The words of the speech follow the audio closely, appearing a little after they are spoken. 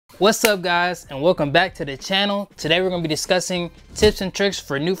What's up guys, and welcome back to the channel. Today we're going to be discussing tips and tricks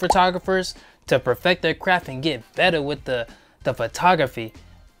for new photographers to perfect their craft and get better with the photography.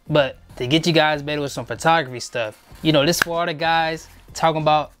 But to get you guys better with some photography stuff, you know, this is for all the guys talking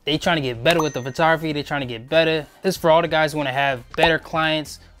about they trying to get better with the photography, they trying to get better. This is for all the guys who want to have better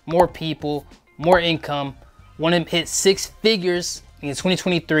clients, more people, more income, want to hit 6 figures in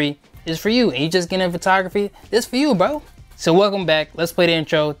 2023. It's for you, and you just getting in photography, it's for you, bro. So welcome back. Let's play the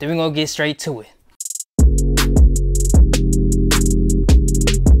intro, then we're gonna get straight to it.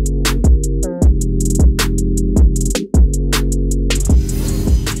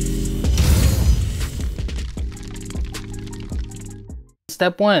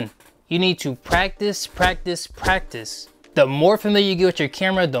 Step 1, you need to practice. The more familiar you get with your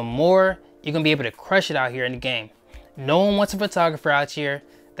camera, the more you're gonna be able to crush it out here in the game. No one wants a photographer out here.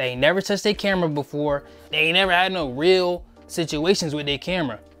 They ain't never touched their camera before. They ain't never had no real situations with their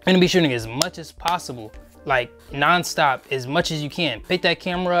camera. You're gonna be shooting as much as possible, like non-stop, as much as you can. Pick that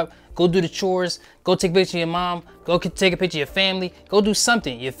camera up, go do the chores, go take a picture of your mom, go take a picture of your family, go do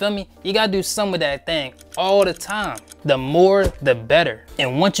something, you feel me? You gotta do some of that thing all the time. The more, the better.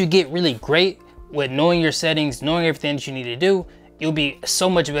 And once you get really great with knowing your settings, knowing everything that you need to do, you'll be so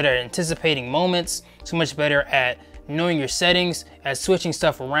much better at anticipating moments, so much better at knowing your settings, at switching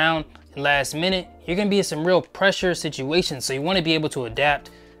stuff around last minute. You're gonna be in some real pressure situations, so you want to be able to adapt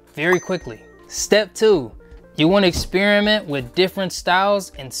very quickly. Step 2, you want to experiment with different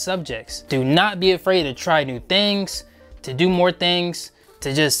styles and subjects. Do not be afraid to try new things, to do more things,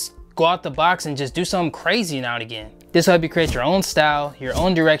 to just go out the box and just do something crazy now and again. This will help you create your own style, your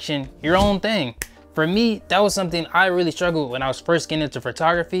own direction, your own thing. For me, that was something I really struggled with when I was first getting into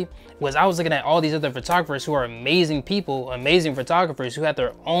photography. Was I was looking at all these other photographers who are amazing people, amazing photographers who have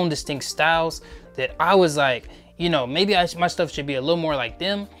their own distinct styles, that I was like, you know, maybe my stuff should be a little more like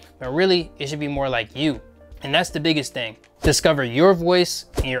them, but really it should be more like you. And that's the biggest thing. Discover your voice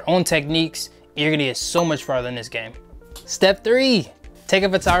and your own techniques, and you're gonna get so much farther in this game. Step 3, take a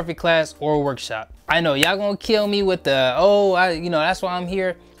photography class or a workshop. I know y'all gonna kill me with the, you know, that's why I'm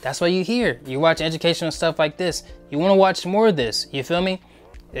here. That's why you're here. You watch educational stuff like this. You wanna watch more of this, you feel me?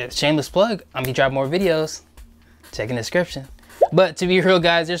 Shameless plug, I'm gonna be dropping more videos. Check in the description. But to be real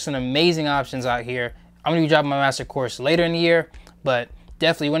guys, there's some amazing options out here. I'm gonna be dropping my master course later in the year, but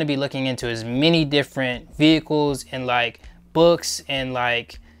definitely want to be looking into as many different vehicles and like books and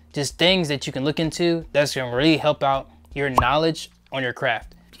like just things that you can look into that's gonna really help out your knowledge on your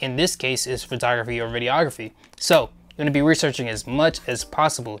craft. In this case, is photography or videography. So you're gonna be researching as much as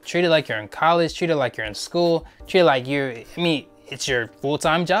possible. Treat it like you're in college, treat it like you're in school, treat it like it's your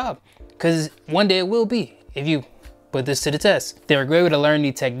full-time job, because one day it will be if you put this to the test. They're a great way to learn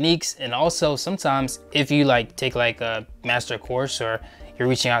new techniques, and also sometimes if you like take like a master course or you're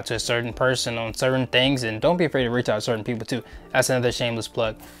reaching out to a certain person on certain things, and don't be afraid to reach out to certain people too. That's another shameless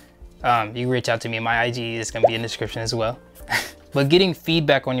plug. You can reach out to me. My IG is gonna be in the description as well. But getting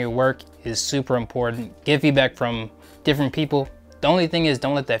feedback on your work is super important. Get feedback from different people. The only thing is,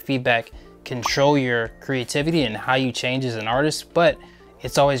 don't let that feedback control your creativity and how you change as an artist, but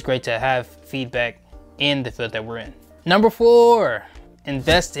it's always great to have feedback in the field that we're in. Number 4,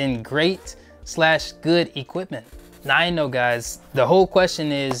 invest in great/good equipment. Now I know guys, the whole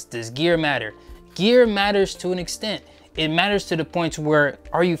question is, does gear matter? Gear matters to an extent. It matters to the point where,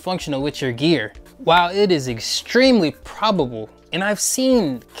 are you functional with your gear? While it is extremely probable, and I've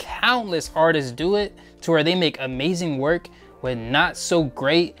seen countless artists do it to where they make amazing work with not so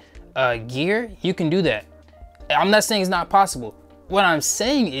great gear, you can do that. I'm not saying it's not possible. What I'm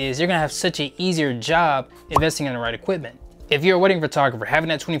saying is you're gonna have such an easier job investing in the right equipment. If you're a wedding photographer, having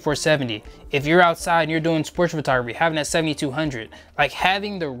that 24-70, if you're outside and you're doing sports photography, having that 7200, like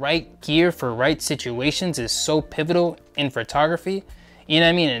having the right gear for right situations is so pivotal in photography. You know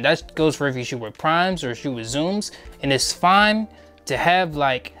what I mean? And that goes for if you shoot with primes or shoot with zooms. And it's fine to have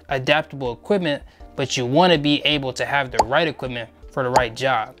like adaptable equipment, but you wanna be able to have the right equipment for the right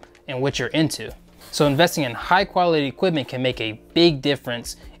job and what you're into. So investing in high quality equipment can make a big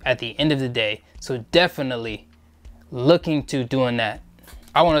difference at the end of the day. So definitely looking to doing that.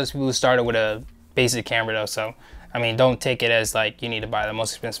 I want those people who started with a basic camera though. So, I mean, don't take it as like you need to buy the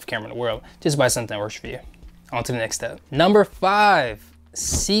most expensive camera in the world. Just buy something that works for you. On to the next step. Number 5,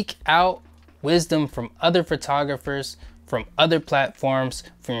 seek out wisdom from other photographers, from other platforms,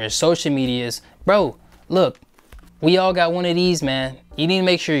 from your social medias. Bro, look, we all got one of these, man. You need to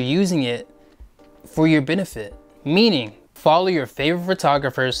make sure you're using it for your benefit. Meaning, follow your favorite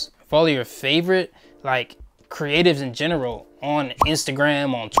photographers, follow your favorite like creatives in general on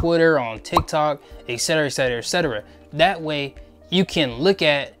Instagram, on Twitter, on TikTok, etc., etc., etc. That way you can look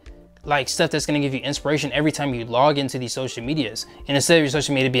at like stuff that's going to give you inspiration every time you log into these social medias. And instead of your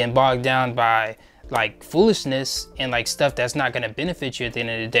social media being bogged down by like foolishness and like stuff that's not going to benefit you at the end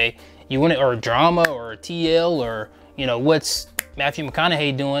of the day, you want it, or drama or TL, or you know, what's Matthew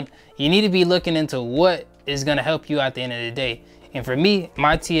McConaughey doing. You need to be looking into what is going to help you at the end of the day. And for me,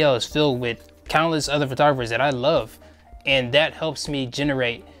 my TL is filled with countless other photographers that I love, and that helps me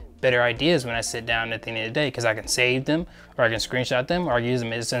generate better ideas when I sit down at the end of the day, because I can save them, or I can screenshot them, or I can use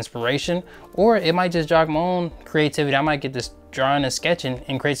them as inspiration, or it might just jog my own creativity. I might get this drawing and sketching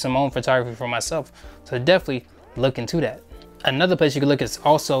and create some own photography for myself. So definitely look into that. Another place you can look is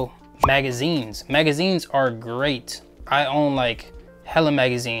also magazines. Magazines are great. I own like hella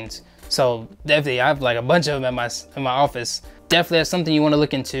magazines, so definitely I have like a bunch of them in my office. Definitely that's something you want to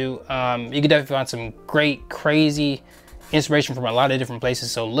look into. You can definitely find some great, crazy inspiration from a lot of different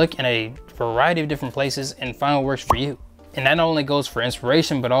places. So look in a variety of different places and find what works for you. And that not only goes for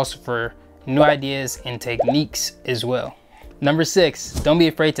inspiration, but also for new ideas and techniques as well. Number 6, don't be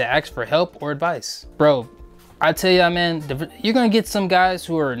afraid to ask for help or advice. Bro, I tell y'all, man, you're gonna get some guys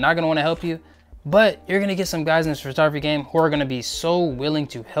who are not gonna want to help you, but you're gonna get some guys in this photography game who are gonna be so willing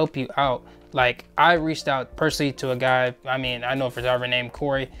to help you out. Like, I reached out personally to a guy, I mean, I know a photographer named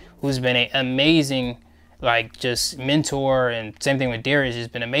Corey, who's been an amazing, like, just mentor, and same thing with Darius. He's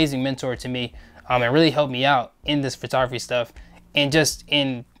been an amazing mentor to me, and really helped me out in this photography stuff, and just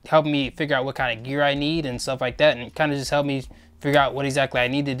in helping me figure out what kind of gear I need and stuff like that, and kind of just helped me figure out what exactly I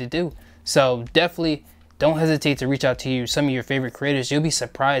needed to do. So definitely don't hesitate to reach out to some of your favorite creators. You'll be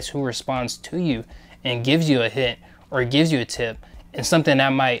surprised who responds to you and gives you a hint or gives you a tip, and something that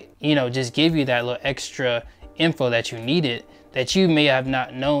might, you know, just give you that little extra info that you needed, that you may have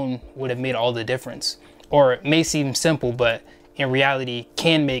not known would have made all the difference. Or it may seem simple, but in reality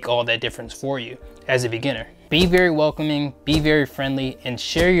can make all that difference for you as a beginner. Be very welcoming, be very friendly, and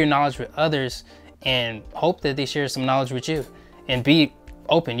share your knowledge with others, and hope that they share some knowledge with you. And be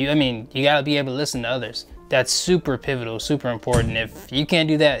open. I mean, you gotta be able to listen to others. That's super pivotal, super important. If you can't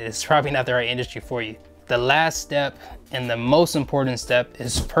do that, it's probably not the right industry for you. The last step, and the most important step,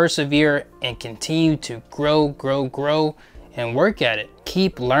 is persevere and continue to grow, and work at it.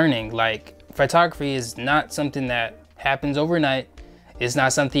 Keep learning. Like, photography is not something that happens overnight. It's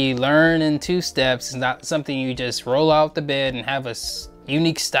not something you learn in 2 steps. It's not something you just roll out the bed and have a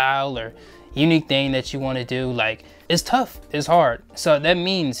unique style or unique thing that you want to do. Like, it's tough, it's hard. So that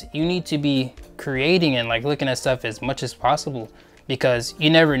means you need to be creating and like looking at stuff as much as possible, because you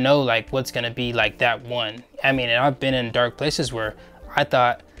never know like what's gonna be like that one. I mean, and I've been in dark places where I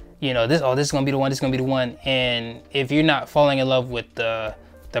thought, you know, this is gonna be the one, this is gonna be the one. And if you're not falling in love with the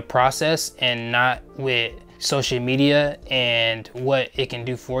process and not with social media and what it can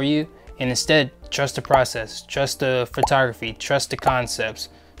do for you, and instead trust the process, trust the photography, trust the concepts,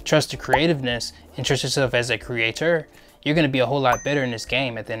 trust the creativeness, and trust yourself as a creator, you're gonna be a whole lot better in this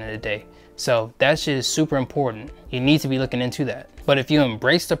game at the end of the day. So that shit is super important. You need to be looking into that. But if you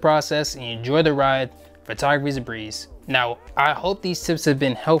embrace the process and you enjoy the ride, photography is a breeze. Now, I hope these tips have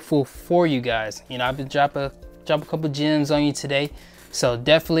been helpful for you guys. You know, I've been drop a couple gems on you today. So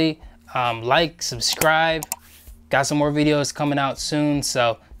definitely like, subscribe. Got some more videos coming out soon,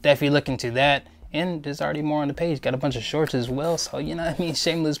 so definitely look into that. And there's already more on the page. Got a bunch of shorts as well, so you know what I mean,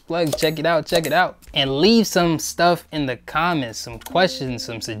 shameless plug. Check it out, check it out. And leave some stuff in the comments, some questions,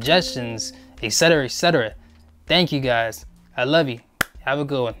 some suggestions, etc., etc. Thank you guys. I love you. Have a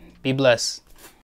good one. Be blessed.